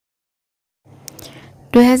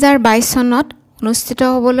2022 চনত অনুষ্ঠিত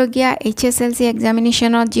হ'বলগীয়া HSLC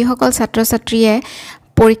এক্সামিনেশ্যনত যিসকল ছাত্ৰ-ছাত্ৰীয়ে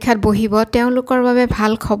পৰীক্ষাত বহিব তেওঁলোকৰ বাবে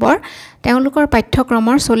ভাল খবৰ তেওঁলোকৰ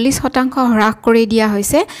পাঠ্যক্ৰমৰ 40% হ্ৰাস কৰি দিয়া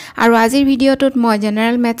হৈছে আৰু আজিৰ ভিডিঅ'টোত মই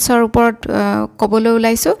জেনেৰেল মেথছৰ ওপৰত ক'বলৈ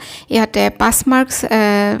ওলাইছো ইয়াতে 5 মাৰ্কস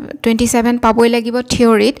 27 পাবই লাগিব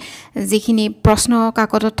থিওৰিত যিখিনি প্ৰশ্ন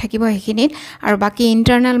কাকতত থাকিব সেইখিনিত আৰু বাকি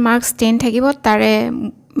ইন্টাৰনেল মাৰ্কস 10 থাকিব তাৰে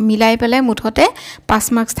মিলাই পেলাই মুঠতে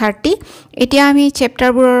 5 মাৰ্কস 30 এতিয়া আমি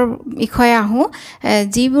চেপ্টাৰবোৰৰ বিষয়ে আহো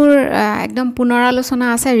যিবোৰ একদম পুনৰালোচনা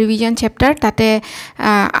আছে ৰিভিজন চেপ্টাৰ তাতে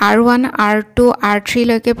R1 R2 R3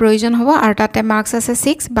 লৈকে প্ৰয়োজন হ'ব আৰু তাতে মাৰ্কস আছে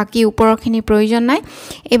 6 বাকি ওপৰখিনি প্ৰয়োজন নাই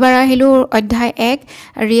এবাৰ আহিলো অধ্যায় 1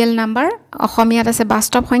 ৰিয়েল নাম্বাৰ অসমীয়াত আছে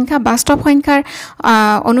বাস্তৱ সংখ্যাৰ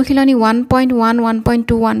অনুশীলনী 1.1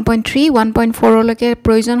 1.2 1.3 1.4 লৈকে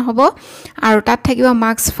প্ৰয়োজন হ'ব আৰু তাত থাকিব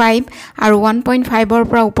মাৰ্কস 5 আৰু 1.5 ৰ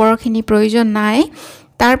পৰা ওপৰখিনি প্ৰয়োজন নাই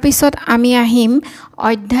তাৰ পিছত আমি আহিম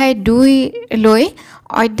অধ্যায় 2 লৈ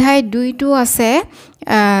অধ্যায় 2 টো আছে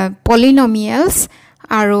পলিনোমিয়েলস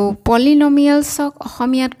আৰু পলিনোমিয়েলসক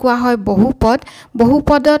অসমীয়াত কোৱা হয়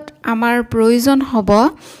বহুপদত আমাৰ প্ৰয়োজন হ'ব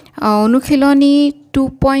অনুশীলনী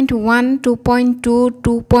 2.1 2.2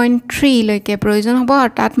 2.3 লৈকে প্ৰয়োজন হ'ব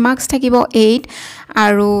আৰু তাত মাৰ্কস থাকিব 8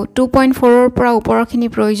 আৰু 2.4 ৰ পৰা ওপৰখিনি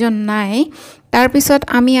প্ৰয়োজন নাই তাৰ পিছত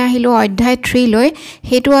আমি আহিলো অধ্যায় 3 লৈ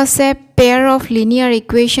হেতু আছে pair of linear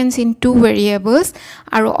equations in two variables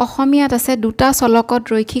আৰু অসমীয়াত আছে দুটা চলকত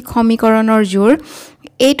ৰৈখিক সমীকৰণৰ জোৰ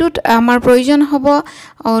এইটোত আমাৰ প্ৰয়োজন হ'ব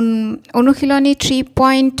অনুশীলনী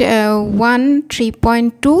 3.1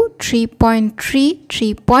 3.2 3.3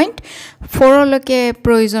 3.4 লৈকে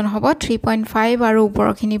প্ৰয়োজন হ'ব 3.5 আৰু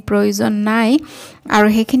ওপৰখিনি প্ৰয়োজন নাই আৰু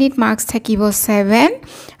হেখিনিত মাৰ্কস থাকিব 7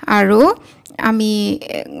 আৰু আমি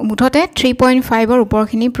মুঠতে 3.5 ৰ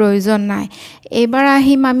ওপৰখিনি প্ৰয়োজন নাই এবাৰ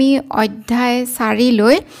আহিম আমি অধ্যায় 4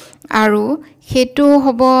 লৈ আৰু হেতু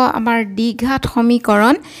হ'ব আমাৰ দ্বিঘাত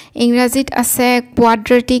সমীকৰণ ইংৰাজীত আছে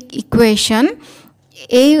কোৱাড্ৰেটিক ইকুৱেশ্যন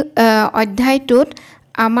এই অধ্যায়টোত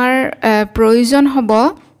আমাৰ প্ৰয়োজন হ'ব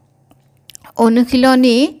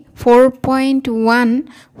অনুশীলনী 4.1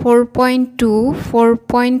 4.2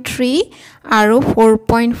 4.3 আৰু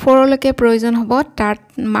 4.4 লৈকে প্ৰয়োজন হ'ব তাত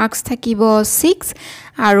মাৰ্কস থাকিব 6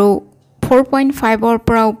 আৰু 4.5 ৰ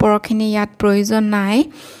পৰা ওপৰখিনি ইয়াত প্ৰয়োজন নাই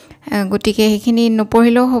গতিকে হেখিনি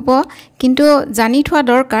নপঢ়িলেও হ'ব কিন্তু জানি থোৱা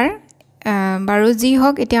দৰকাৰ বাৰু যি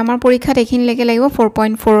হওক এতিয়া আমাৰ পৰীক্ষাত এখিনি লৈকে লাগিব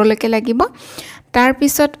 4.4 লৈকে লাগিব তাৰ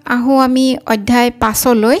পিছত আহো আমি অধ্যায়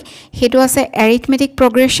 5 লৈ হেতু আছে এৰিথমেটিক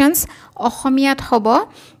প্ৰগ্ৰেশনছ অসমীয়াত হ'ব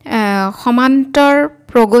সমান্তৰ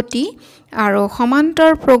প্ৰগতি আৰু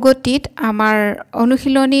সমান্তৰ প্ৰগতিত আমাৰ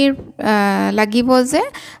অনুশীলনীৰ লাগিব যে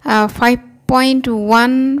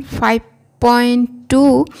 5.1 5.2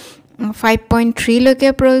 5.3 লৈকে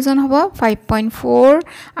প্ৰয়োজন হ'ব 5.4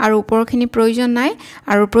 আৰু ওপৰখিনি প্ৰয়োজন নাই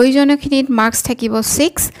আৰু প্ৰয়োজনীয়খিনিত মাৰ্কস থাকিব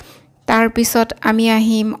 6 তাৰ পিছত আমি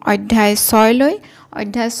আহিম অধ্যায় 6 লৈ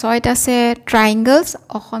অধ্যায় 6ত আছে ট্ৰায়াঙ্গলছ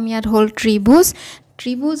অসমীয়াত হ'ল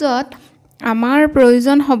ত্ৰিভুজত আমাৰ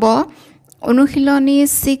প্ৰয়োজন হ'ব অনুশীলনী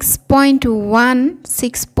 6.1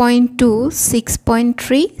 6.2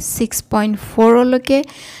 6.3 6.4 লৈকে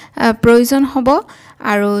প্ৰয়োজন হ'ব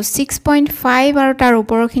আৰু 6.5 আৰু তাৰ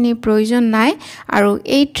ওপৰখিনি প্ৰয়োজন নাই আৰু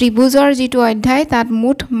এই ত্ৰিভুজৰ যিটো অধ্যায় তাত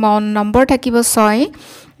মুঠ নম্বৰ থাকিব 6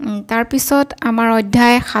 তাৰ পিছত আমাৰ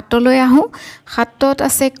অধ্যায় 7 লৈ আহো 7ত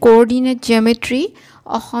আছে কোঅৰ্ডিনেট জিওমেট্ৰি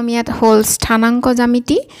অসমীয়াত হ'ল স্থানাংক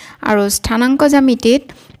জ্যামিতি আৰু স্থানাংক জ্যামিতিত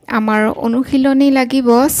আমাৰ অনুশীলনী লাগিব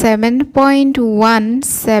 7.1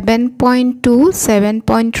 7.2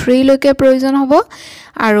 7.3 লৈকে প্ৰয়োজন হ'ব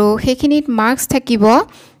আৰু হেখিনিত মাৰ্কস থাকিব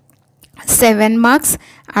 7 মাৰ্কস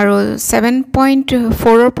আৰু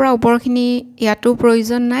 7.4 ৰ পৰা ওপৰখিনি ইয়াতো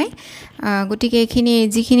প্ৰয়োজন নাই গতিকে এখিনি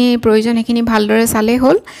যিখিনি প্ৰয়োজন হেখিনি ভালদৰে চালে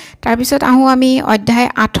হ'ল তাৰ পিছত আহো আমি অধ্যায়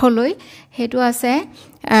 8 লৈ হেতু আছে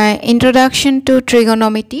ইন্ট্ৰোডাকচন টু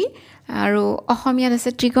ট্ৰিগোনোমেট্ৰি আৰু অসমীয়াত আছে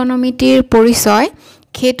ট্ৰিগোনোমেট্ৰিৰ পৰিচয়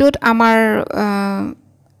হেতুত আমাৰ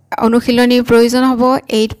অনুশীলনীৰ প্ৰয়োজন হ'ব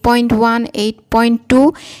 8.1 8.2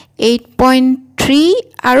 8.3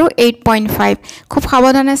 আৰু 8.5 খুব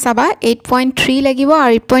সাৱধানে চাবা 8.3 লাগিব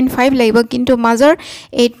আৰু 8.5 লাগিব কিন্তু মাজৰ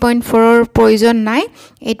 8.4 ৰ প্ৰয়োজন নাই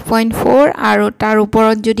 8.4 আৰু তাৰ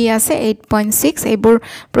ওপৰত যদি আছে 8.6 এইবোৰ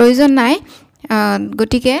প্ৰয়োজন নাই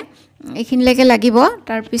গতিকে এখিনলৈকে লাগিব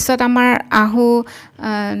তাৰ পিছত আমাৰ আহো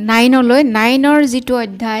 9 লৈ 9 ৰ যিটো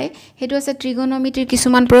অধ্যায় হেতু আছে ট্ৰিগোনোমেট্ৰিৰ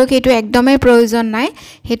কিছুমান প্ৰয়োগ হেতু একদমেই প্ৰয়োজন নাই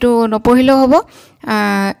হেতু নপঢ়িলেও হ'ব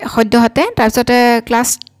সদ্যহতে তাৰ পিছতে ক্লাস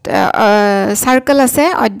সাৰ্কেল আছে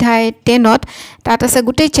অধ্যায় 10ত তাত আছে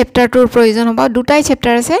গুটেই চ্যাপ্টাৰটোৰ প্ৰয়োজন হ'ব দুটাই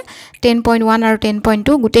চ্যাপ্টাৰ আছে 10.1 আৰু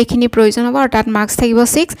 10.2 গুটেইখিনি প্ৰয়োজন হ'ব আৰু তাত মাৰ্কস থাকিব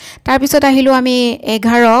 6 তাৰ পিছত আহিলো আমি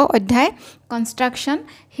 11 অধ্যায় কনস্ট্ৰাকশন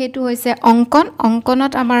হেতু হৈছে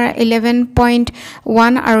অঙ্কনত আমাৰ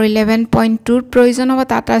 11.1 আৰু 11.2 ৰ প্ৰয়োজন হ'ব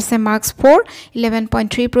তাত আছে মাৰ্কস 4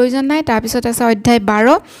 11.3 প্ৰয়োজন নাই তাৰ পিছত আছে অধ্যায়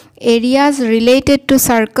 12 এৰিয়াজ ৰিলেটেড টু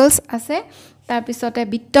সাৰ্কেলস আছে তাৰ পিছতে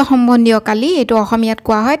বৃত্ত সম্বন্ধীয় কালি এটো অসমীয়াত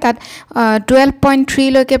কোৱা হয় তাত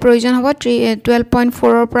 12.3 লৈকে প্ৰয়োজন হ'ব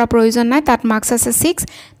 12.4 ৰ পৰা প্ৰয়োজন নাই তাত মাৰ্কস আছে 6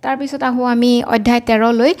 তাৰ পিছত আহো আমি অধ্যায়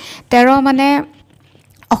 13 লৈ 13 মানে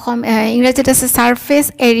ইংৰাজীত আছে সাৰফেস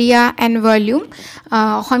এৰিয়া এণ্ড ভলিউম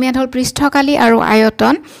অসমীয়াত হল পৃষ্ঠকালি আৰু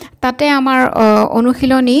আয়তন তাতে আমাৰ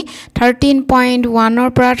অনুশীলনী 13.1 ৰ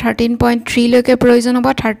পৰা 13.3 লৈকে প্ৰয়োজন হ'ব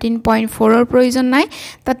 13.4 ৰ প্ৰয়োজন নাই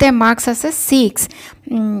তাতে মাৰ্কস আছে 6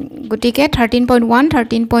 গতিকে 13.1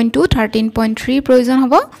 13.2 13.3 প্ৰয়োজন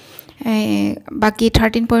হ'ব বাকি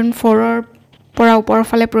 13.4 ৰ পৰা ওপৰৰ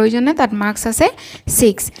ফালে প্ৰয়োজন নাই তাত মাৰ্কস আছে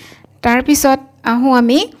 6 তাৰ পিছত আহো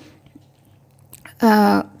আমি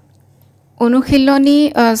অনুশীলনী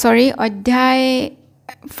অধ্যায়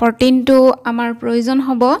 14 টো আমাৰ প্ৰয়োজন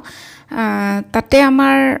হ'ব তাতে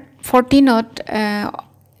আমাৰ 14ত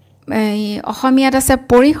অসমীয়াত আছে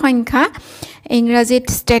পৰিসংখ্যা ইংৰাজীত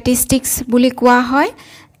স্ট্যাটিস্টিক্স বুলি কোৱা হয়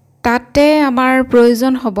তাতে আমাৰ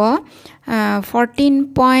প্ৰয়োজন হ'ব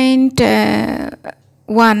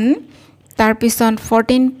 14.1 তাৰ পিছত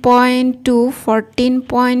 14.2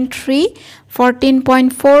 14.3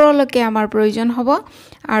 14.4 লৈকে আমাৰ প্ৰয়োজন হ'ব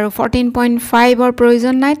আৰু 14.5 ৰ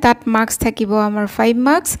প্ৰয়োজন নাই তাত মাৰ্কস থাকিব আমাৰ 5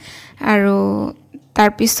 মাৰ্কস আৰু তাৰ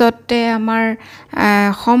পিছতে আমাৰ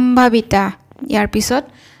সম্ভাৱিতা ইয়াৰ পিছত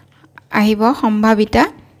আহিব সম্ভাৱিতা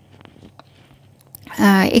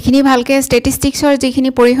এখিনি ভালকে স্ট্যাটিস্টিক্সৰ যিখিনি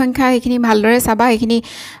পৰিসংখ্যা এখিনি ভালদৰে চাবা এখিনি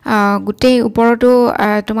গুটেই ওপৰটো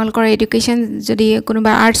তোমালকৰ এডুকেশন যদি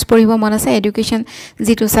কোনোবা আৰ্টস পঢ়িব মন আছে এডুকেশন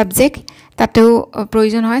যেটো সাবজেক্ট তাতেও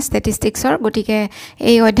প্ৰয়োজন হয় স্ট্যাটিস্টিক্সৰ গতিকে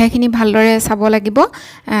এই অধ্যায়খিনি ভালদৰে চাব লাগিব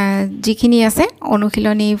যিখিনি আছে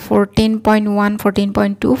অনুশীলনী 14.1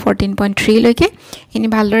 14.2 14.3 লৈকে এখিনি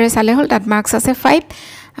ভালদৰে চালে হল তাত মাৰ্কস আছে 5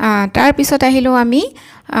 তাৰ পিছত আহিলো আমি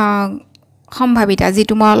সম্ভাৱিতা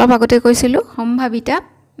যেটো মই অলপ আগতে কৈছিলো সম্ভাৱিতা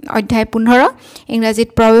অধ্যায় 15 ইংৰাজীত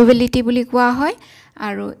probability বুলি কোৱা হয়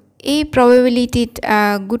আৰু এই probabilityত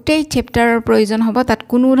গুটেই চ্যাপ্টাৰৰ প্ৰয়োজন হ'ব তাত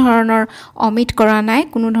কোনো ধৰণৰ অমিট কৰা নাই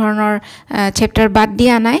কোনো ধৰণৰ চ্যাপ্টাৰ বাদ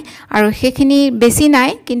দিয়া নাই আৰু সেইখিনি বেছি নাই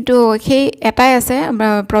কিন্তু সেই এটাই আছে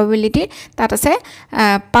probability তাত আছে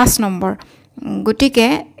 5 নম্বৰ গতিকে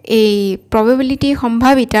এই probability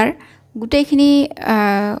সম্ভাৱিতাৰ গুটেইখিনি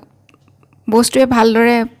বস্তুৱে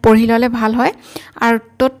ভালদৰে পঢ়ি ললে ভাল হয় আৰু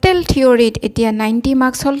টোটাল থিওৰিত এতিয়া 90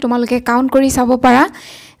 মাৰ্কস হল তোমালোকে কাউন্ট কৰি চাব পাৰা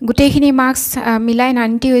গুটেইখিনি মাৰ্কস মিলাই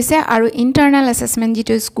 90 হৈছে আৰু ইন্টাৰনাল অ্যাসেসমেন্ট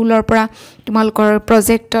যেটো স্কুলৰ পৰা তোমালোকৰ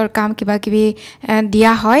প্ৰজেক্টৰ কাম কিবা কিবি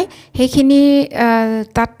দিয়া হয় সেইখিনি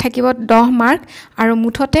তাত থাকিব 10 মাৰ্ক আৰু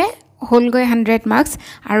মুঠতে হলগৈ 100 মাৰ্কস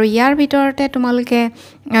আৰু ইয়াৰ ভিতৰতে তোমালোকে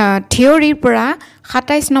থিওৰিৰ পৰা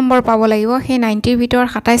 27 নম্বৰ পাব লাগিব সেই 90 ভিতৰ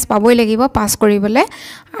 27 পাবই লাগিব পাস কৰিবলে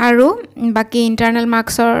আৰু বাকি ইন্টাৰনাল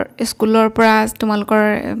মাৰ্কসৰ স্কুলৰ পৰা তোমালোকৰ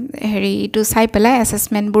হেৰি ইটো চাই পেলাই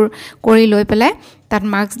অ্যাসেসমেন্টবোৰ কৰি লৈ পেলাই তাত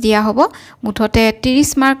মাৰ্কস দিয়া হ'ব মুঠতে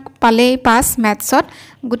 30 মাৰ্ক পালেই পাস ম্যাথছত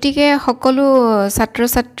গতিকে সকলো ছাত্ৰ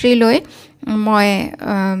ছাত্ৰী লৈ মই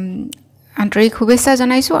আন্তৰিক শুভেচ্ছা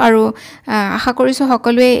জনাইছো আৰু আশা কৰিছো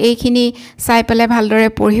সকলোৱে এইখিনি চাই পেলাই ভালদৰে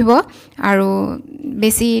পঢ়িব আৰু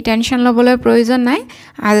বেছি টেনচন লবলৈ প্ৰয়োজন নাই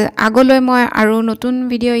আগলৈ মই আৰু নতুন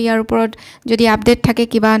ভিডিও ইয়াৰ ওপৰত যদি আপডেট থাকে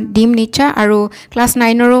কিবা দিম নিশ্চয় আৰু ক্লাস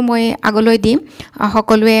 9 ৰো মই আগলৈ দিম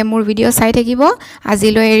সকলোৱে মোৰ ভিডিও চাই থাকিব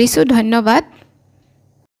আজিলৈ এৰিছো ধন্যবাদ